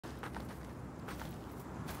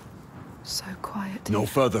So quiet. No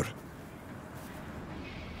further.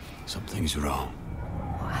 Something's wrong.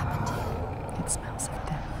 What happened here? It smells of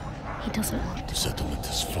death. He doesn't want The to. settlement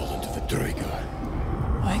has fallen to the Draegar.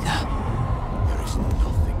 Oiga. There is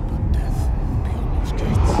nothing but death beyond those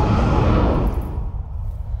gates.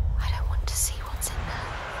 I don't want to see what's in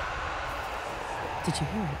there. Did you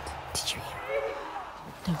hear it? Did you hear it?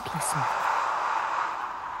 Don't listen.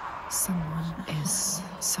 Someone is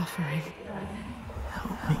suffering.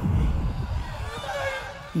 Help me.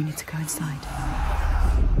 You need to go inside.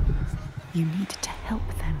 You need to help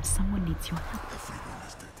them. Someone needs your help. Everyone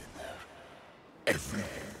is dead in there. Everyone.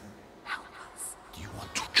 Help us. Do you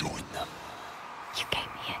want to join them? You came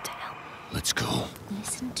here to help. Let's go.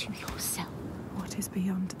 Listen to yourself. What is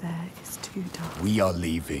beyond there is too dark. We are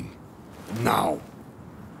leaving. Now.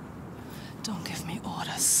 Don't give me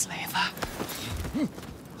orders, slaver.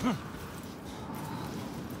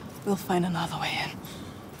 We'll find another way in.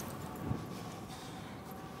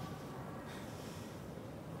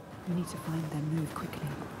 We need to find them. Move quickly.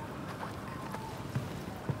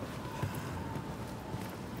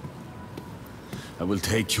 I will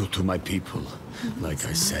take you to my people, like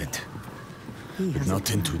I said. But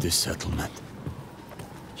not into this settlement.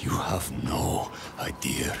 You have no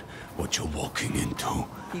idea what you're walking into.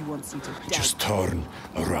 He wants you to die. Just turn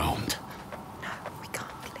around. No, we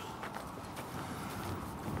can't leave.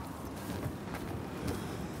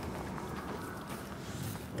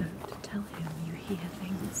 Don't tell him you hear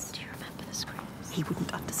things. Do you remember the screams? He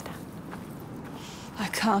wouldn't understand. I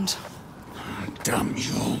can't. Damn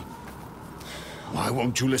you. Why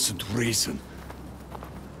won't you listen to reason?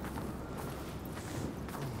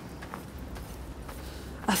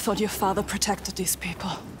 I thought your father protected these people.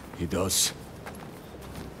 He does.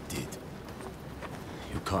 Did.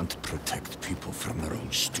 You can't protect people from their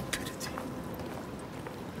own stupidity.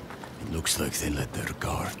 It looks like they let their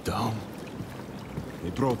guard down. They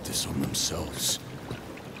brought this on themselves.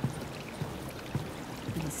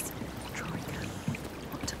 These Troika.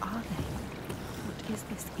 What are they? What is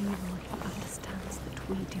this evil he understands that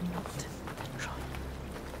we do not? Troika.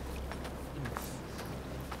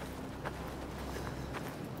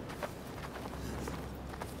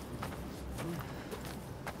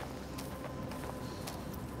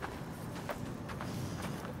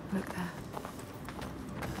 Look there.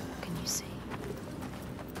 Can you see?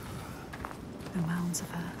 The mounds of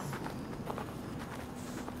earth.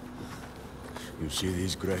 You see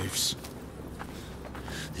these graves?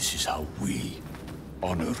 This is how we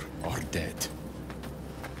honor our dead.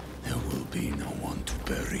 There will be no one to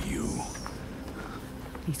bury you.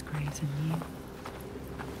 These graves are new.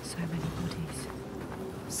 So many bodies.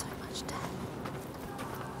 So much death.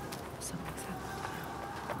 Something's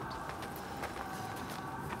happened.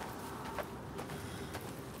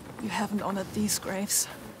 You haven't honored these graves.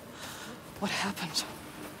 What happened?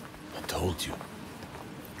 I told you.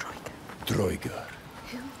 Troika. Draegar.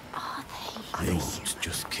 Who are they? Are They they won't human?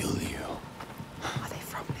 just kill you. Are they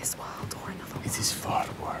from this world or another world? It is far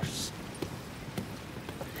worse.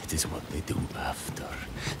 It is what they do after.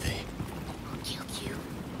 They... Will kill you.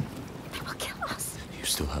 They will kill us. You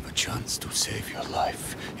still have a chance to save your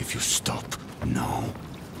life if you stop now.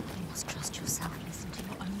 You must trust yourself. Listen to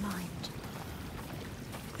your own mind.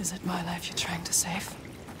 Is it my life you're trying to save?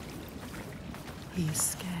 He is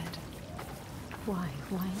scared. Why?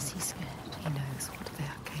 Why is he scared? He knows what they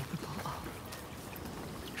are capable of.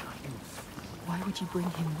 Why would you bring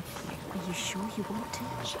him with you? Are you sure you want to?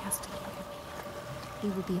 She has to leave him. He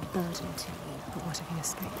will be a burden to you. But what if he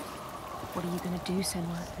escaped? What are you going to do,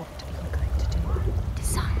 Senua? What are you going to do?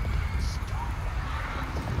 Decide.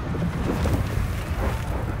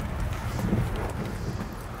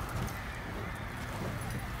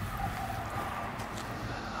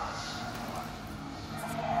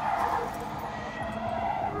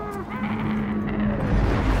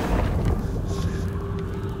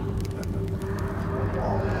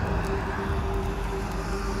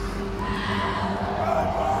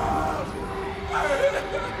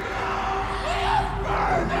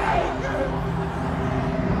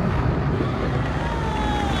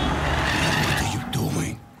 What are you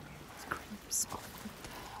doing?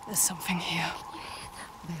 There's something here.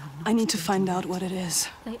 They are not. I need to find out what it is.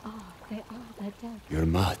 They're dead. You're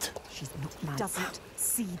mad. She's not mad. Doesn't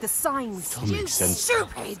see the signs. Don't make sense.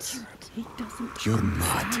 Stupid. He doesn't. You're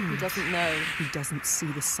mad. He doesn't know. He doesn't see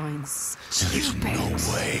the signs. There is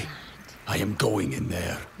no way. I am going in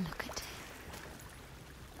there. Look at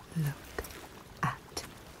him. Look at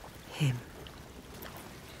him.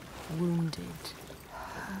 Wounded.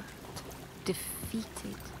 Hurt.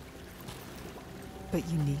 Defeated. But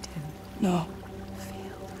you need him. No, Feel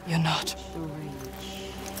you're not. The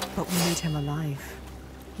rage. But we need him alive.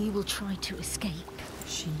 He will try to escape.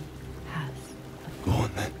 She has. Go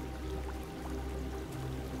on then.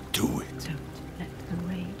 Do it. Don't let the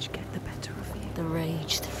rage get the better of you. The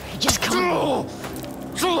rage is coming.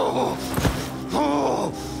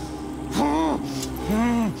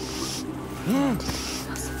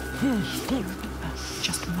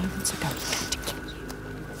 Just moments ago, he tried to kill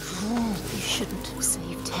you. You shouldn't have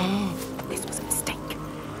saved him. This was a mistake.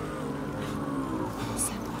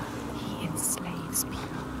 Senua, he enslaves people.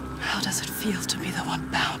 How does it feel to be the one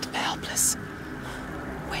bound and helpless,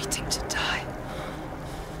 waiting to die?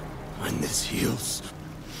 When this heals,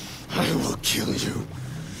 I will kill you,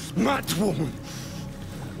 mad woman.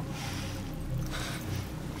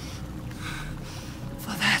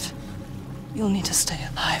 For that, you'll need to stay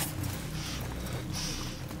alive.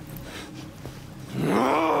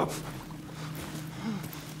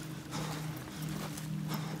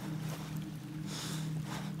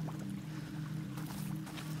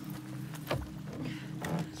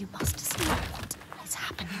 You must see what is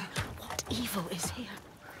happening. What evil is here?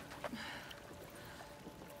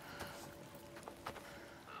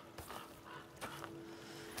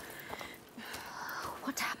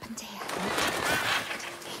 What happened here? What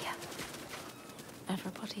happened here?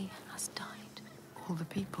 Everybody has died. All the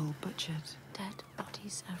people butchered. Dead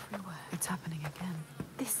bodies everywhere. It's happening again.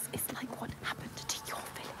 This is like what happened to your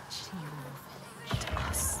village. To your village. To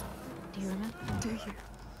us. Do you remember? Do you?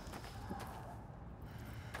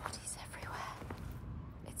 Bodies everywhere.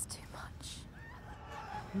 It's too much.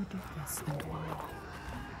 Who did this and why?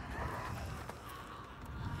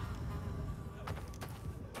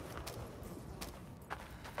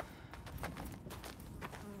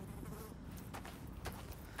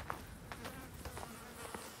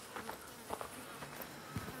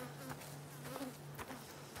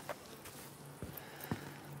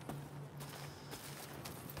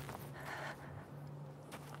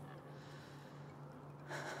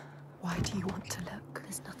 Why do you want to look?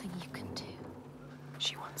 There's nothing you can do.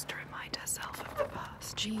 She wants to remind herself of the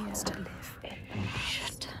past. She wants to live in the You past.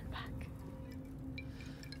 should turn back.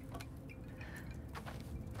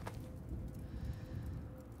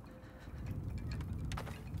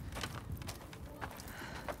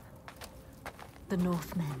 The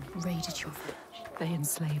Northmen raided your village. They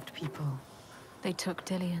enslaved people. They took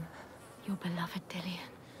Dillion, your beloved Dillion.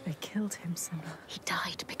 They killed him, Senua. He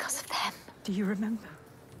died because of them. Do you remember?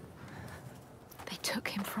 They took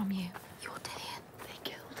him from you, your Dillion. They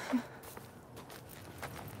killed him.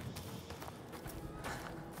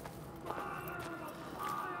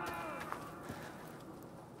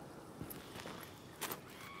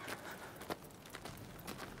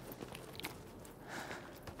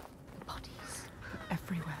 The bodies.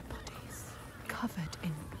 Everywhere bodies. Covered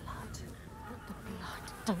in blood. The blood.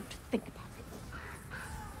 Don't think about it.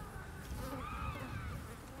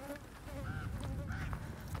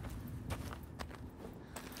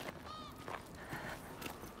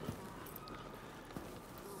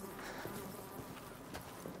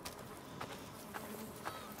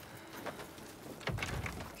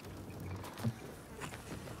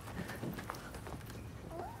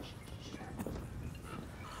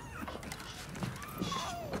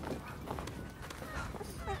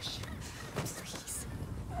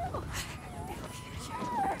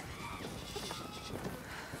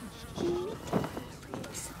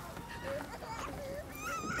 Please.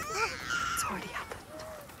 It's already happened.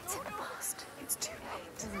 It's in the past. It's too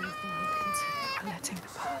late. There's nothing you can do. You're letting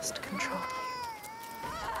the past control you.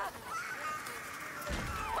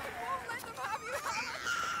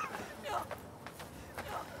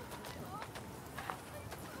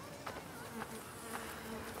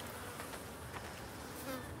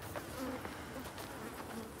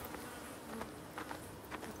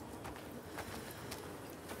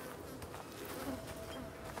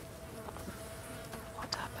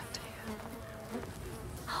 What happened here?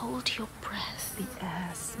 Hold your breath. The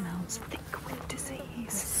air smells thick with The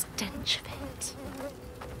disease. stench of it.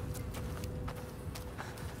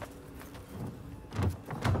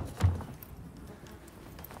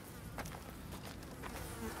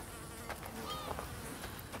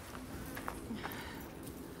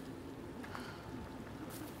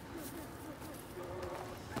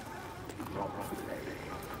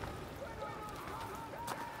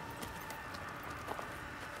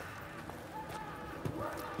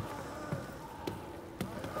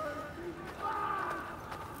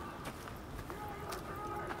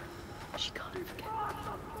 She can't forget.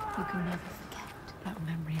 You can never forget. That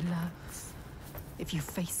memory lurks. If you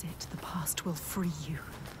face it, the past will free you.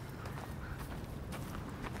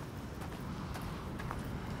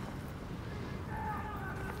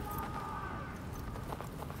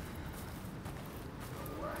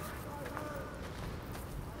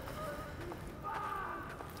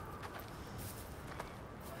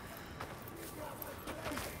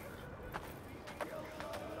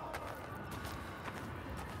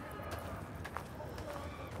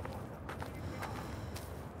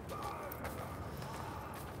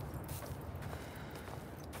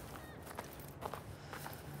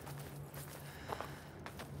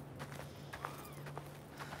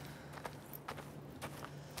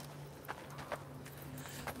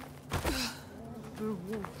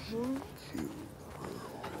 No.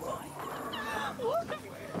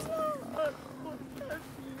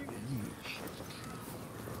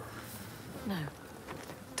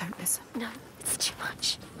 Don't listen. No, it's too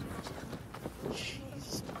much.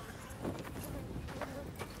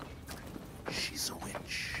 She's a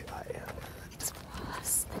witch, I heard. It's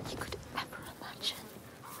worse than you could ever imagine.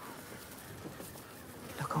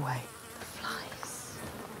 Look away. The flies.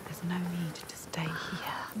 There's no need to stay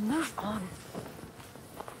here. Move on.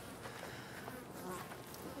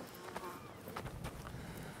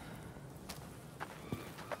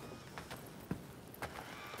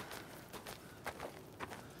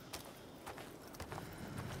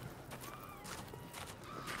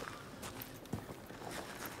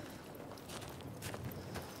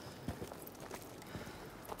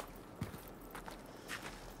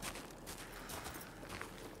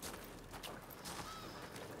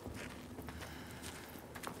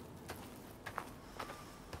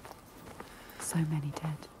 So many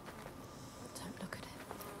dead. Don't look at it.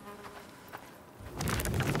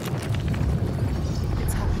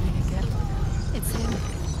 It's happening again. It's him.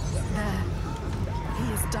 There. He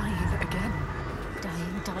is dying again.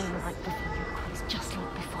 Dying like before. It's just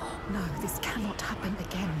like before. No, this cannot happen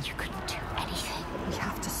again. You couldn't do anything. We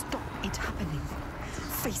have to stop it happening.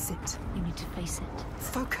 Face it. You need to face it.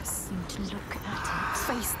 Focus. You need to look at it.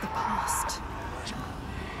 Face the past.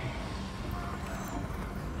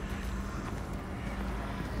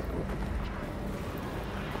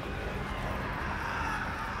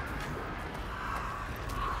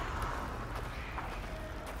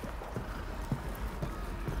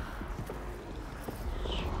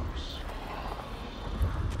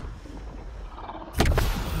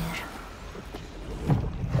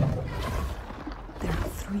 There are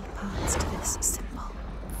 3 parts to this symbol.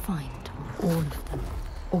 Find all of them.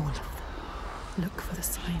 All of them. Look for the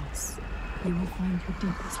signs. You will find your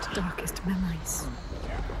deepest, darkest memories.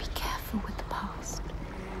 Be careful with the past.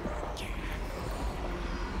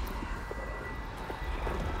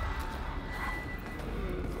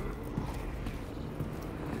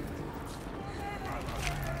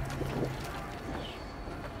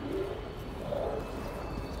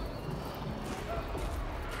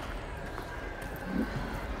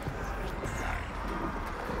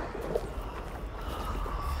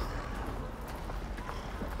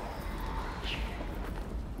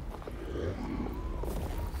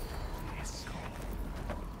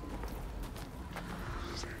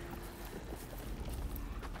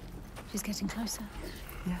 She's getting closer.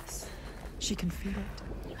 Yes, she can feel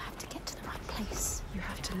it. You have to get to the right place You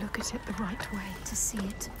have to look at it the right way. to see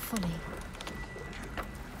it fully.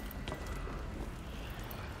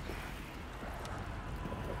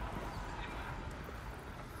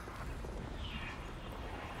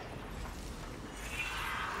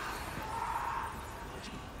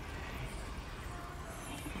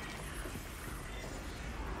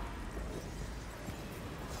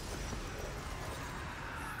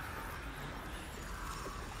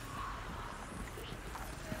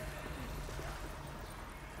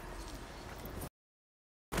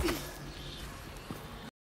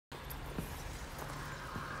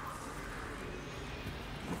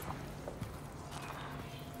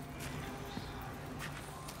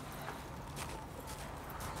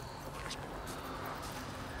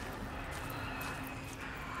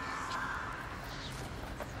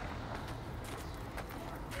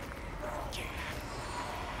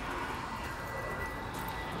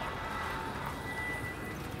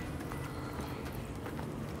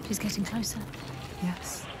 She's getting closer.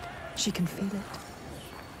 Yes, she can feel it.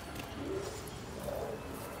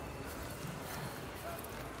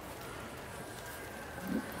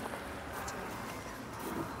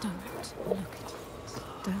 Don't look at it.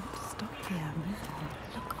 Don't stop here. Move on.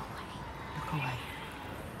 Look away. Look away.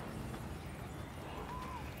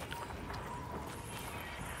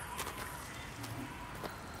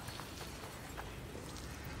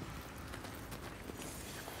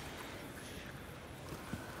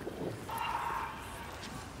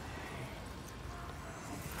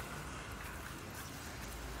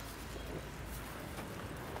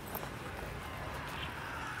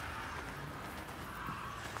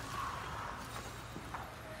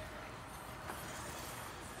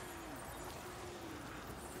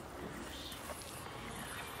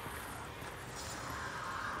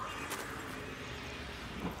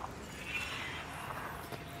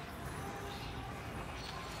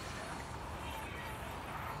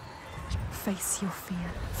 Face your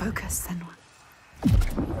fear. Focus, Senua.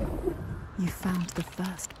 You found the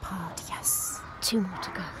first part, yes. 2 more to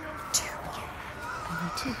go. 2.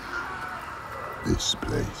 Only 2. This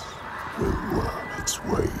place will worm its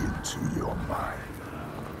way into your mind.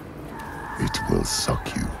 It will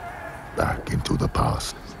suck you back into the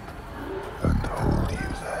past and hold you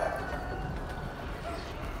there.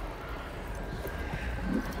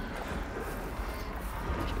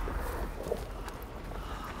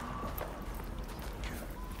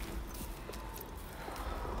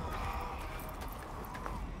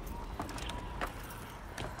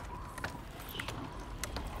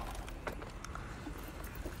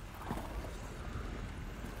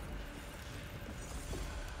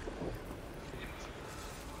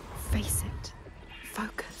 Face it.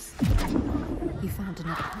 Focus. You found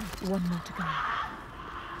another point. One more to go.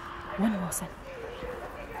 One more, Sen.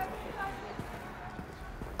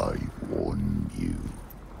 I warn you.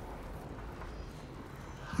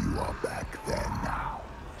 You are back there now.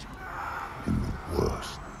 In the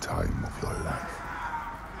worst time of your life.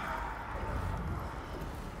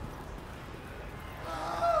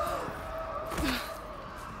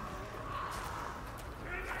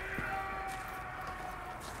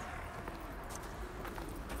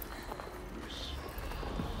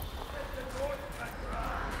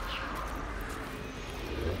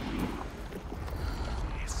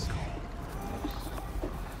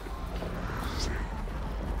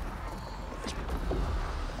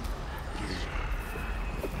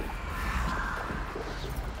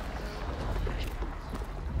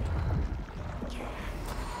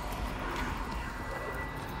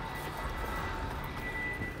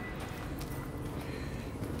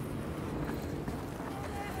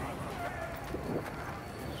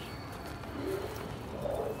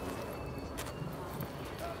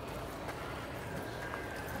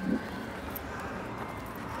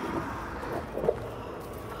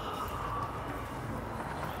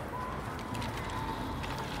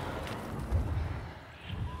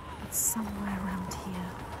 Somewhere around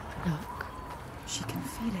here. Look. She can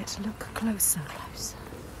feel it. Look closer. Closer.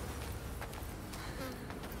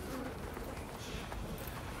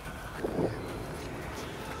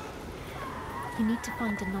 You need to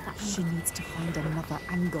find another angle. She needs to find another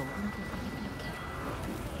angle. Another way of looking.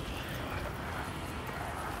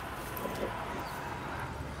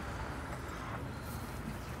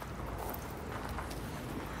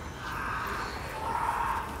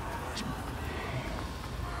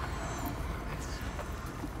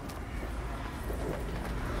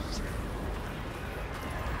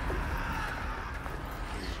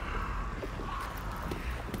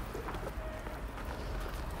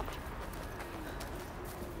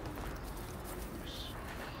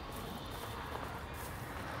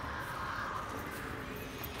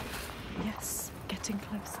 Yes, getting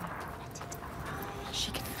closer.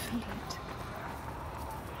 She can feel it.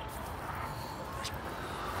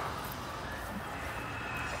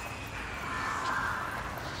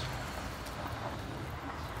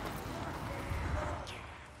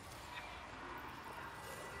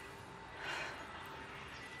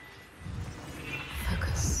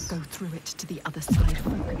 Focus. Go through it to the other side.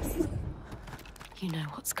 Focus. You know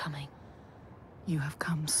what's coming. You have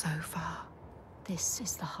come so far. This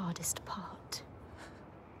is the hardest part.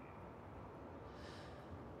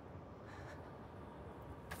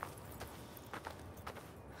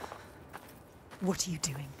 What are you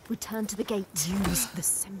doing? Return to the gate. Use the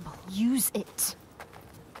symbol. Use it.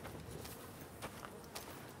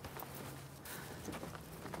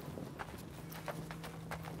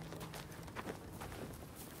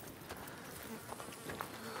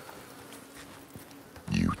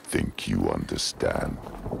 You think you understand.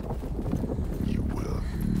 You will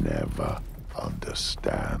never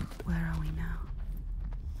understand. Where are we now?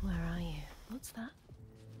 Where are you? What's that?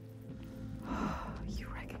 You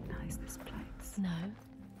recognize this place? No.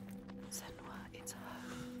 Senua, it's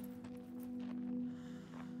home.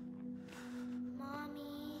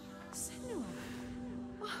 Mommy. Senua.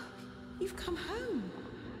 Oh, you've come home.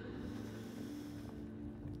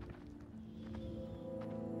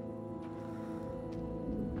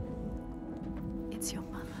 It's your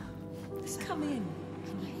mother. Come in.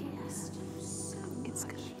 Can you hear? It's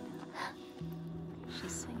good.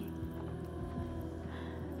 She's singing.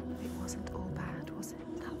 It wasn't all bad, was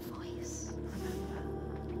it? That voice. Remember?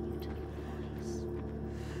 Beautiful voice.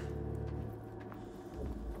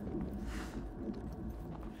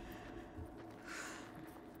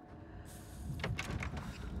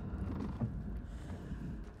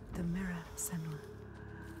 The mirror, Senua.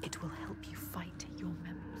 It will help you fight your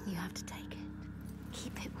memories. You have to take it.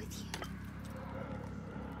 Keep it with you.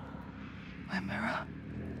 My mirror.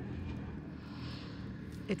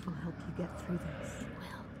 It will help you get through this. It will.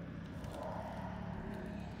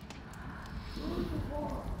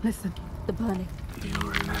 Listen, the burning. Do you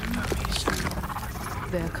remember me,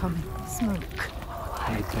 Senua? They're coming. Smoke.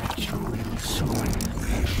 hide their true soul.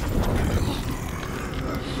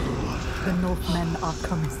 The Northmen are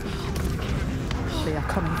coming. They are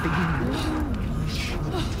coming for you.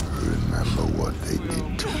 Remember what they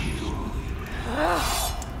did to you.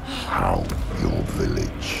 How your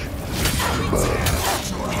village burned.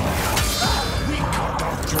 We cut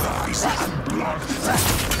our ties and blood.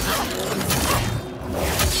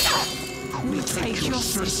 We take your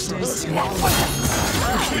sisters.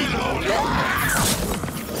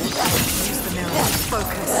 Use the mirror.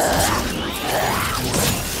 Focus.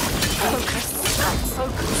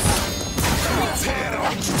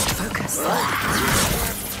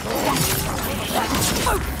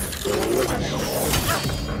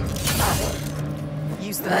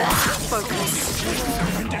 Use the mirror. Focus.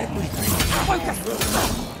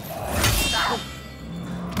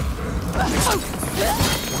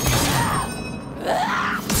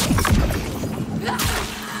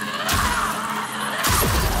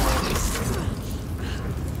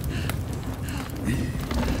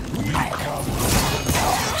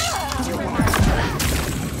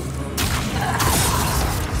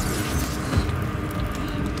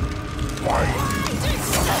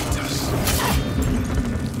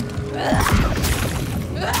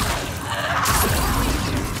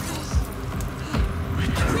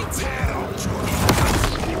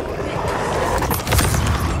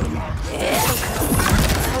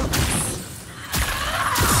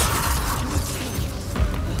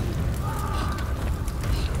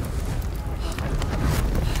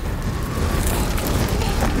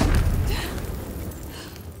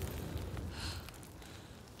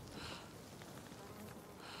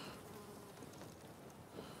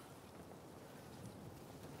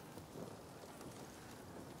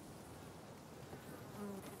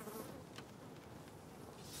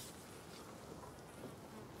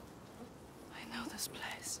 I know this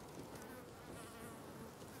place.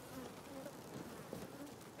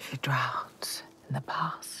 She drowns in the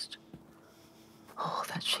past. All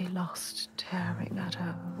that she lost, tearing at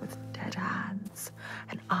her with dead hands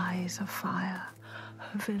and eyes of fire.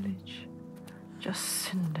 Her village, just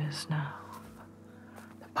cinders now.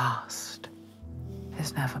 The past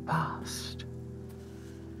is never past.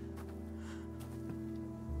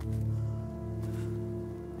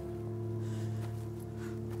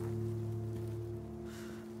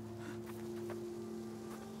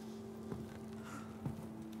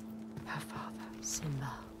 Her father,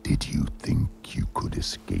 Simba. Did you think you could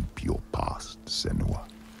escape your past, Senua?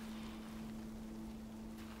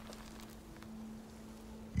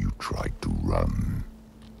 You tried to run,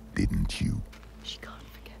 didn't you? She can't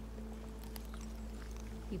forget.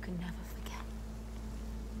 You can never forget.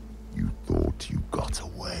 You thought you got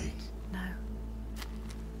away. No,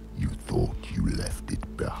 You thought you left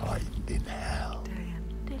it behind in hell. Dillian.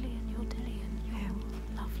 Dillian, you're Dillian.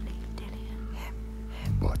 You're lovely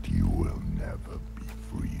Dillian. But you will never be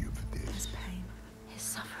free of His this, pain. His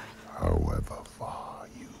suffering. however far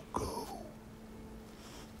you go.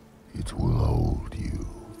 It will hold you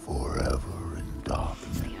forever in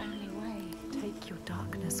darkness. The only way. Take your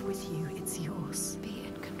darkness with you. It's yours. Be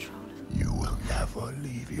in control of You will never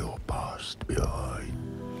leave your past behind.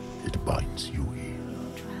 It binds you here.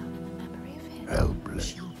 You'll drown in the memory of him. Hellblade.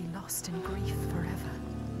 She will be lost in grief forever.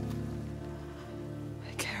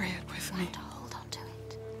 I carry it with me. To hold on to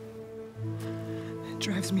it. It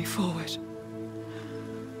drives me forward.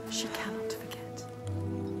 She cannot forget.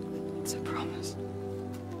 It's a promise.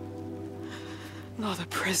 Not a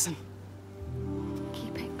prison.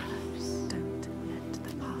 Keep it close. Don't let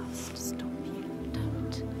the past stop you.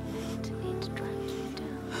 Don't let it drag you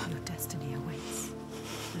down. Your destiny awaits.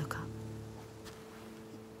 Look up.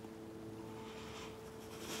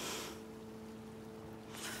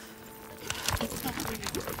 It's not real.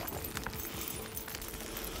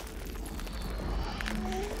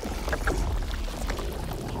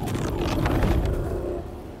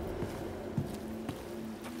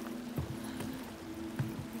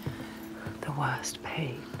 The worst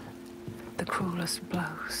pain, the cruelest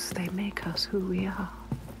blows, they make us who we are.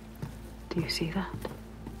 Do you see that?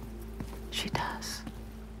 She does.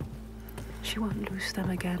 She won't lose them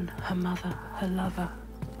again, her mother, her lover.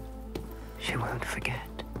 She won't forget.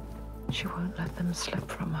 She won't let them slip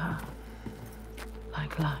from her.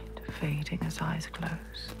 Like light fading as eyes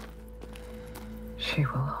close. She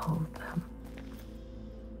will hold them.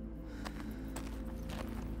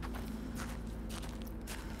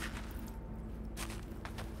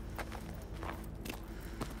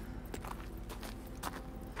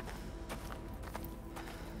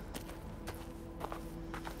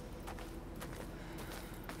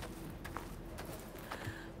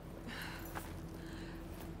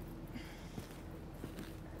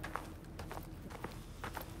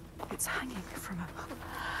 It's hanging from a...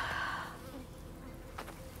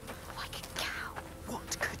 Like a cow.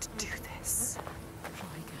 What could do this?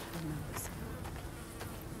 Riga knows.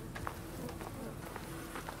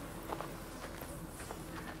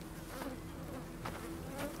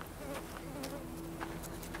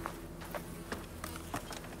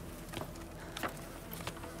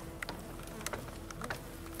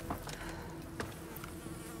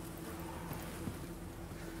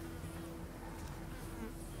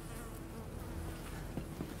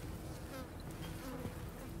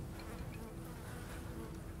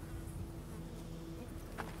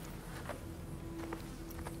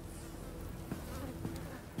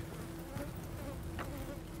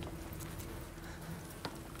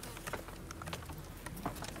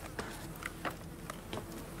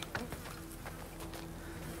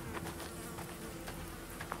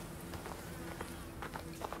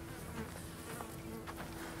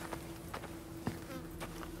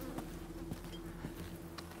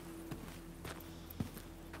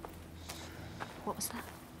 What was that?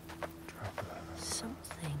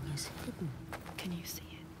 Something is hidden. Can you see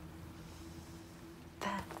it?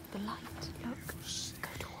 There, the light. Look. Go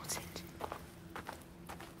towards it.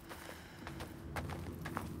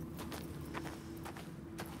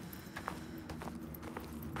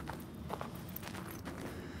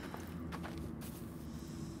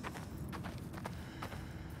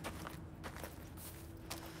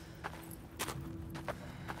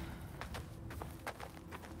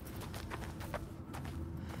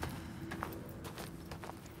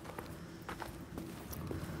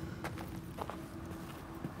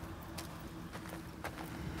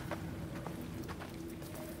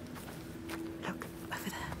 Look, over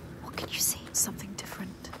there. What can you see? Something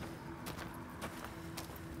different.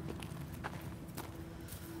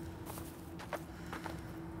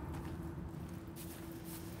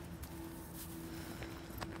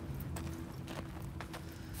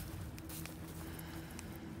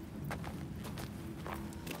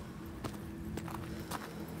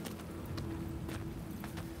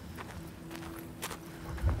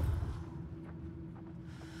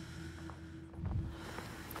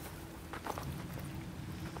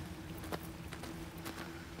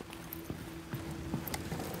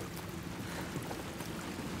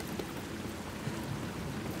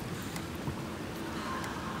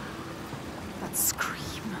 That scream.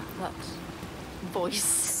 That voice.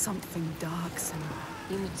 Something dark, Senua.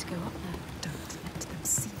 You need to go up there. Don't let them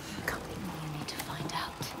see you coming. You need to find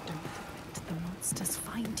out. Don't let the monsters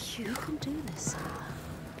find you. You can do this, Saga.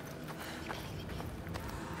 We believe in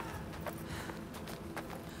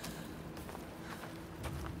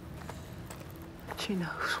you. She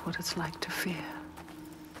knows what it's like to fear.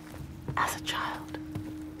 As a child,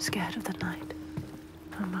 scared of the night,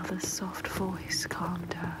 her mother's soft voice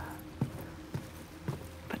calmed her.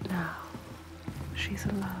 But now, she's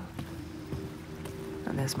alone.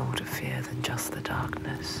 And there's more to fear than just the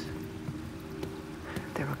darkness.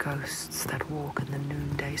 There are ghosts that walk in the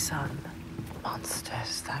noonday sun.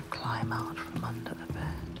 Monsters that climb out from under the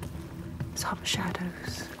bed. Some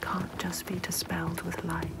shadows can't just be dispelled with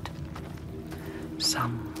light.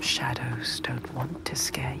 Some shadows don't want to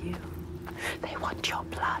scare you. They want your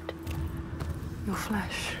blood, your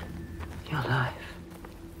flesh, your life.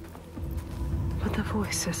 But the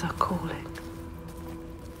voices are calling.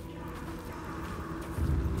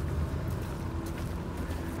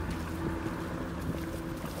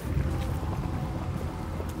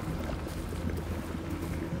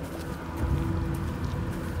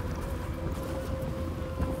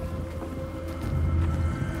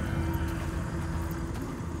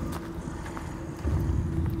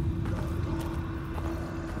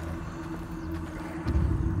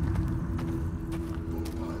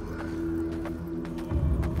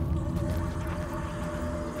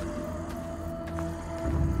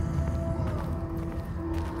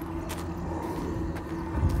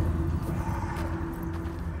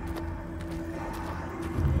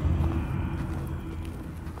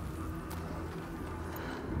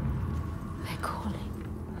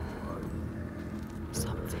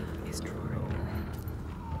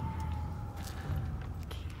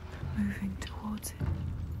 Moving towards it.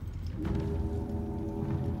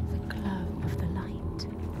 The glow of the light.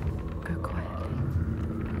 Go quietly.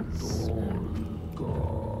 Slowly.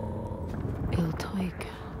 Il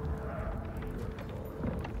Toiga.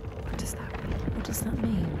 What does that mean? What does that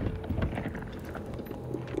mean?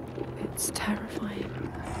 It's terrifying.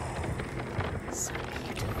 So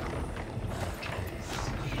beautiful.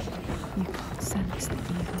 You can't sense the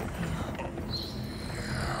evil here.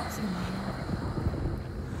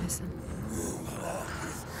 Listen.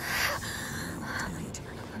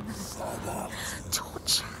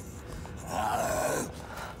 Torture.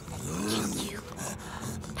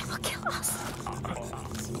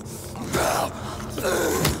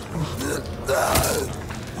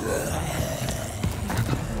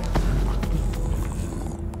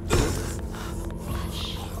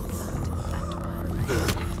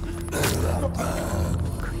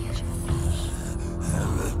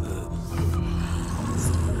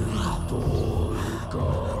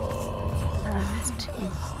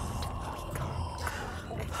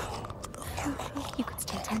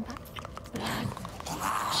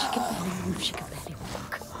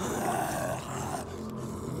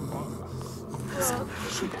 Stop.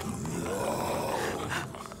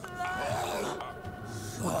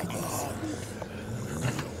 What could this be?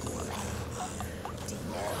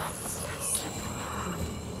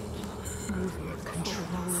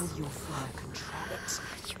 Control your fire. Control it.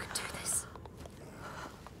 You can do this.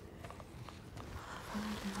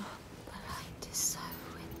 The light is so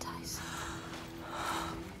enticing.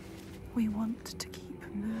 We want to keep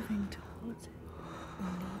moving towards it.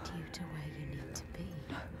 We'll lead you to where you need to be.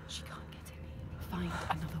 She can't get in here. Find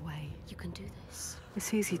another way. You can do this.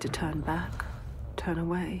 It's easy to turn back, turn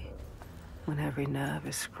away, when every nerve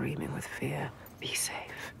is screaming with fear. Be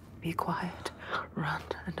safe, be quiet, run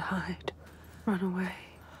and hide, run away.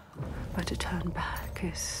 But to turn back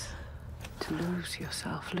is to lose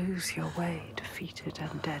yourself, lose your way, defeated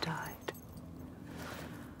and dead-eyed.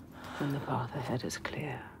 When the path ahead is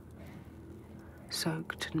clear,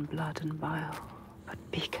 soaked in blood and bile, but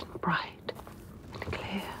beacon bright and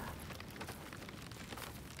clear.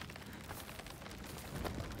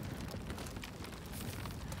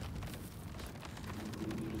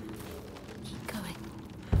 Keep going.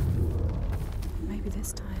 Maybe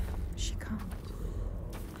this time she can't.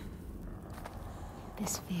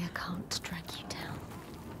 This fear can't drag you down.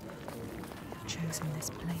 You've chosen this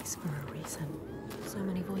place for a reason. So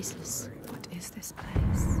many voices. What is this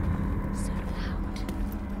place? So loud.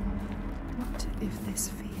 What if this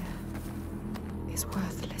fear is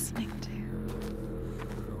worth listening to?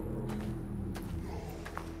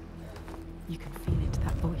 You can feel it,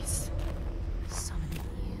 that voice. Summoning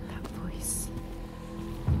you. That voice.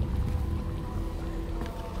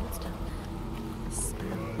 What's down there? The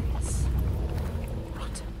smell is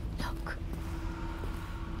rotten. Look.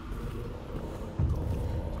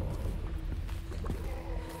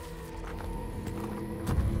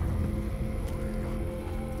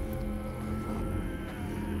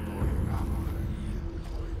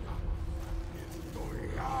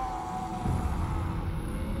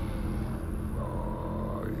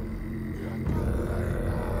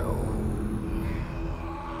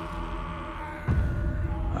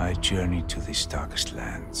 I journey to these darkest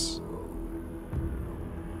lands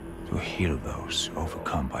to heal those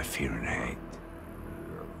overcome by fear and hate.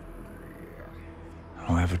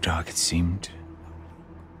 However dark it seemed,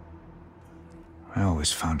 I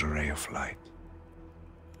always found a ray of light.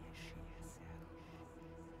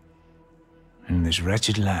 In this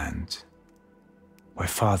wretched land, by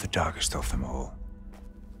far the darkest of them all,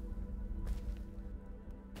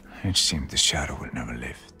 it seemed the shadow would never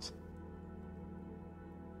lift.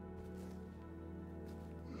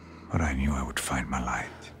 But I knew I would find my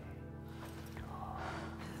light.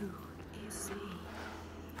 Who is he?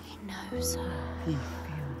 He knows her. He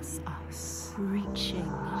feels us. Reaching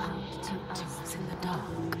out to us in the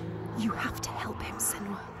dark. You have to help him,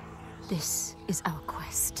 Senua. This is our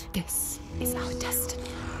quest. This is our destiny.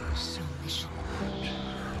 Our mission.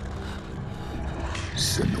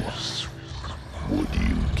 Senua, would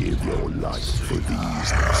you give your life for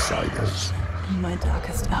these outsiders? In my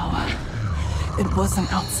darkest hour, it was an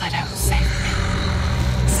outsider who saved me.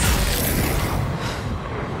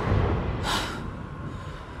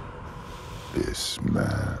 This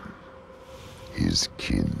man, his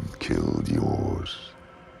kin killed yours.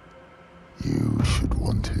 You should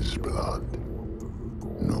want his blood,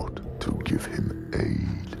 not to give him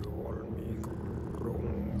aid.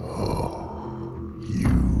 Oh,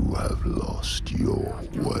 you have lost your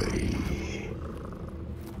way.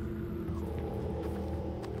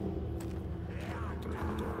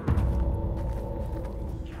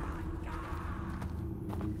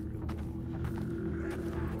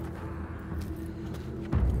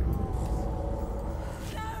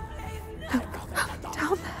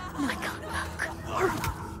 Down there. I can't look.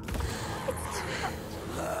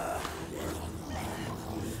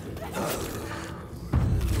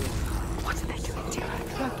 What are they doing to her?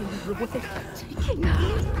 Dragging her away. Taking her.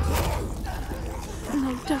 No,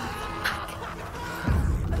 don't.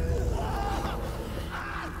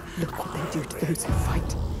 Look what they do to those who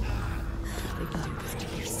fight. They can do this to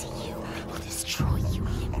They see you. They will destroy you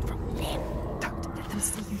limb from limb. Don't let them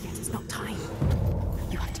see you yet. It's not time.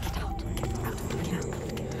 You have to get out. Get out of the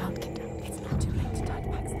land. Get out. Get out. It's now too late to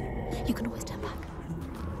turn back. Then. You can always turn back.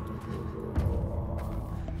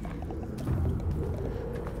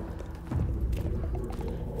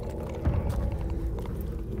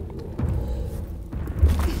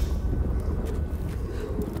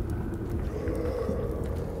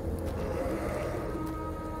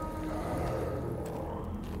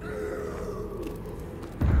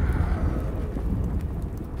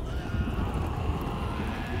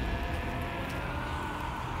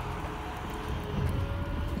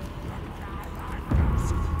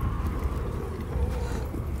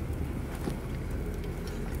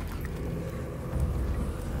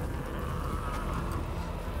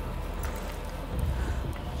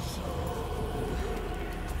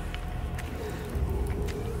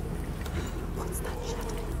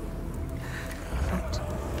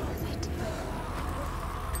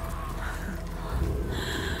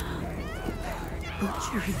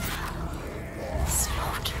 doing?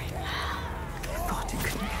 Slaughtering her. I thought it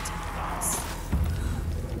couldn't get any worse.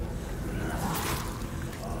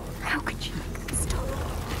 How could you make them stop?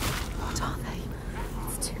 What are they?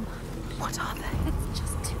 It's too much. What are they? It's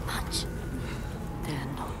just too much.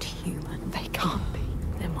 They're not human. They can't be.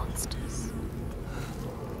 They're monsters.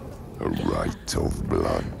 A rite of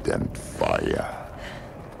blood and fire.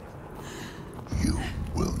 You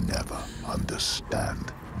will never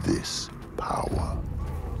understand this power.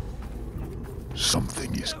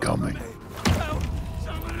 Something is coming. I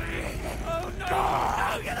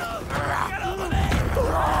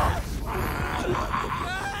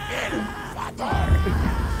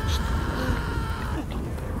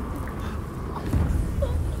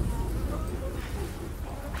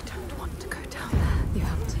don't want to go down there. You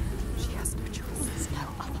have to. She has no choice. There's no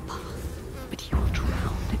other path. But you will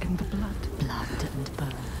drown in the blood. Blood and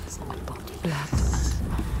bones and body. Blood and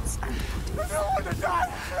bones and bodies.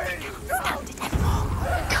 Stand it anymore.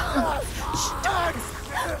 Can't.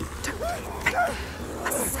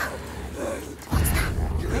 What's that?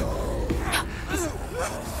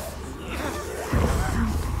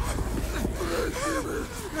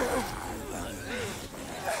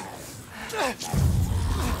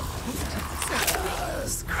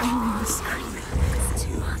 Screaming. It's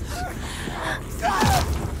too much.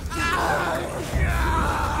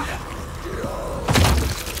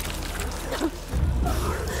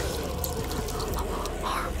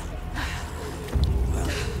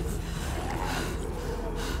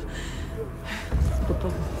 The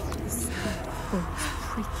bones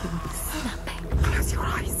creaking, snapping. Close your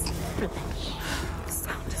eyes. Flesh. The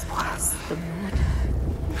sound is worse than murder.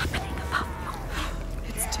 Happening above your head.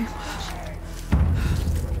 It's too much.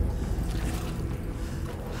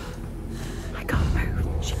 I can't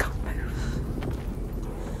move. She can't move.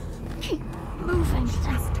 Keep moving.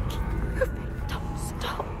 Just keep moving. Don't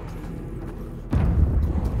stop.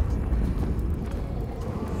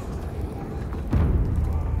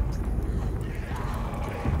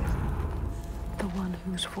 The one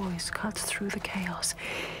whose voice cuts through the chaos.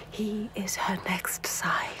 He is her next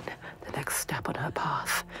sign, the next step on her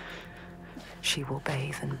path. She will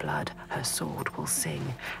bathe in blood, her sword will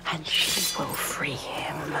sing, and she will free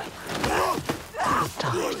him. The dark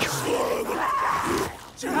tribe.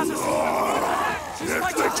 She has us! She's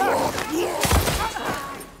fighting her!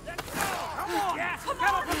 Come on! Get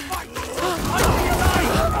up and fight! I'll be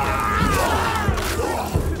alive!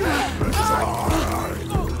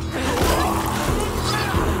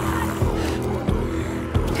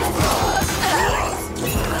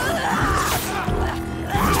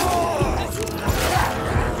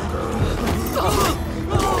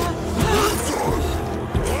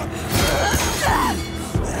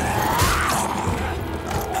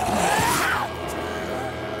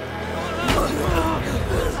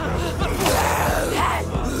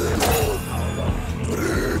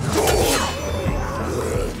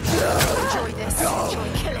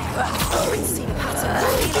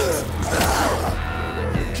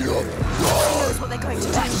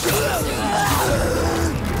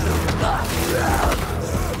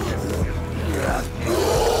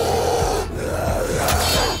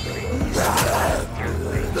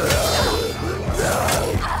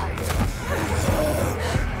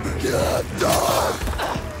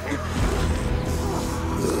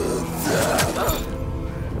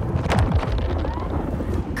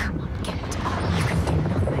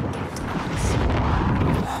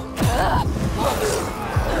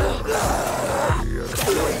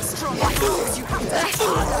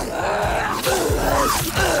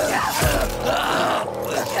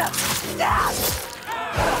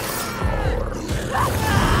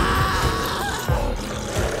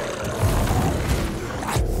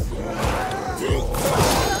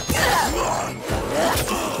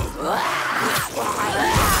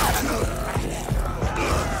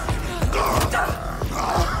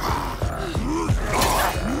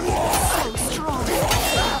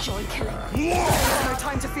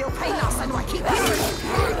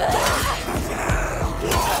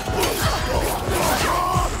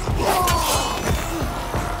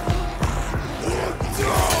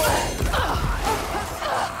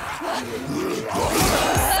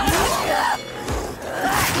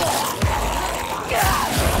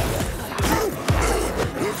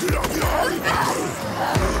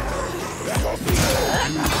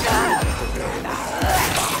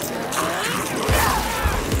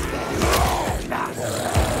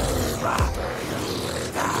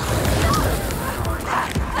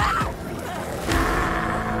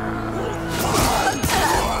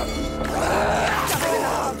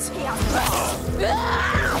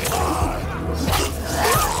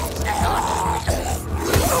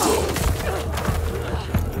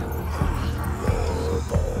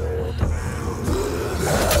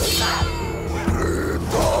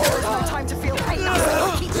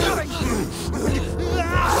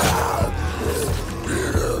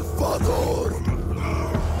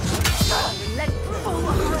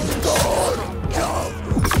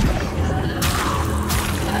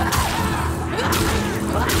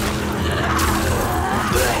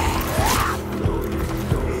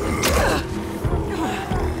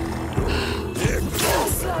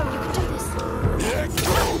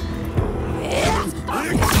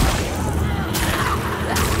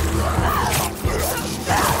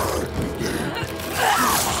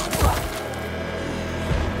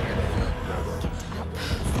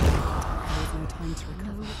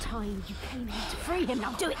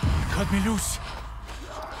 Cut me loose.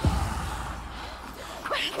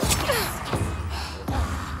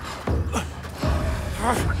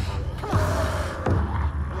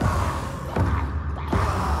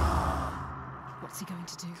 What's he going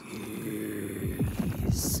to do?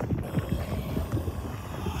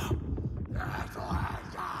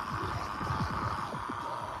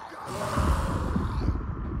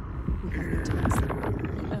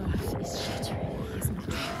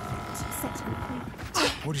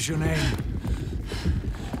 What is your name?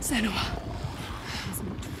 Senua.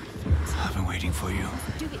 I've been waiting for you.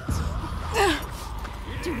 Do it.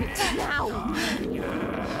 Do it now.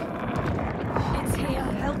 It's here.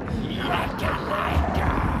 Help me.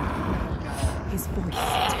 His voice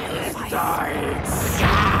terrifies.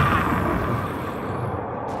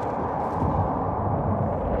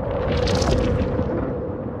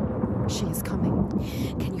 She is coming.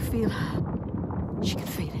 Can you feel her? She can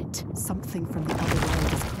feel it. Something from the other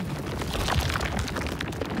world is coming.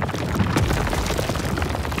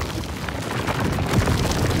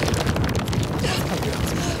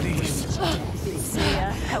 It's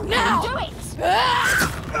here. Help Now! me. Do it!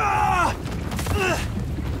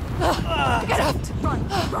 Get up! Run!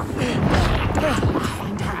 Run!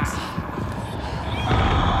 Find out.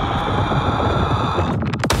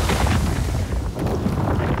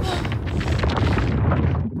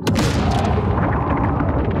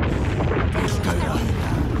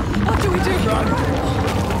 What do we do? Run!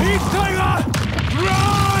 Eat Tiger!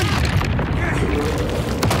 Run!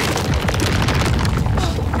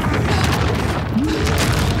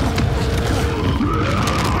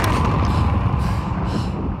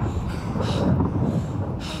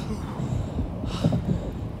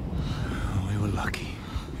 We were lucky.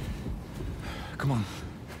 Come on.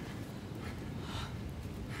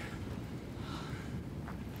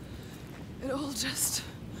 It all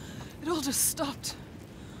just stopped.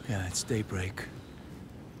 Yeah, it's daybreak.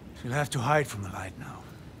 She'll have to hide from the light now.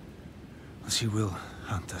 Or she will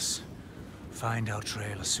hunt us. Find our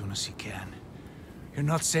trail as soon as she can. You're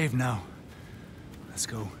not safe now. Let's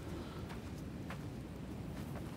go.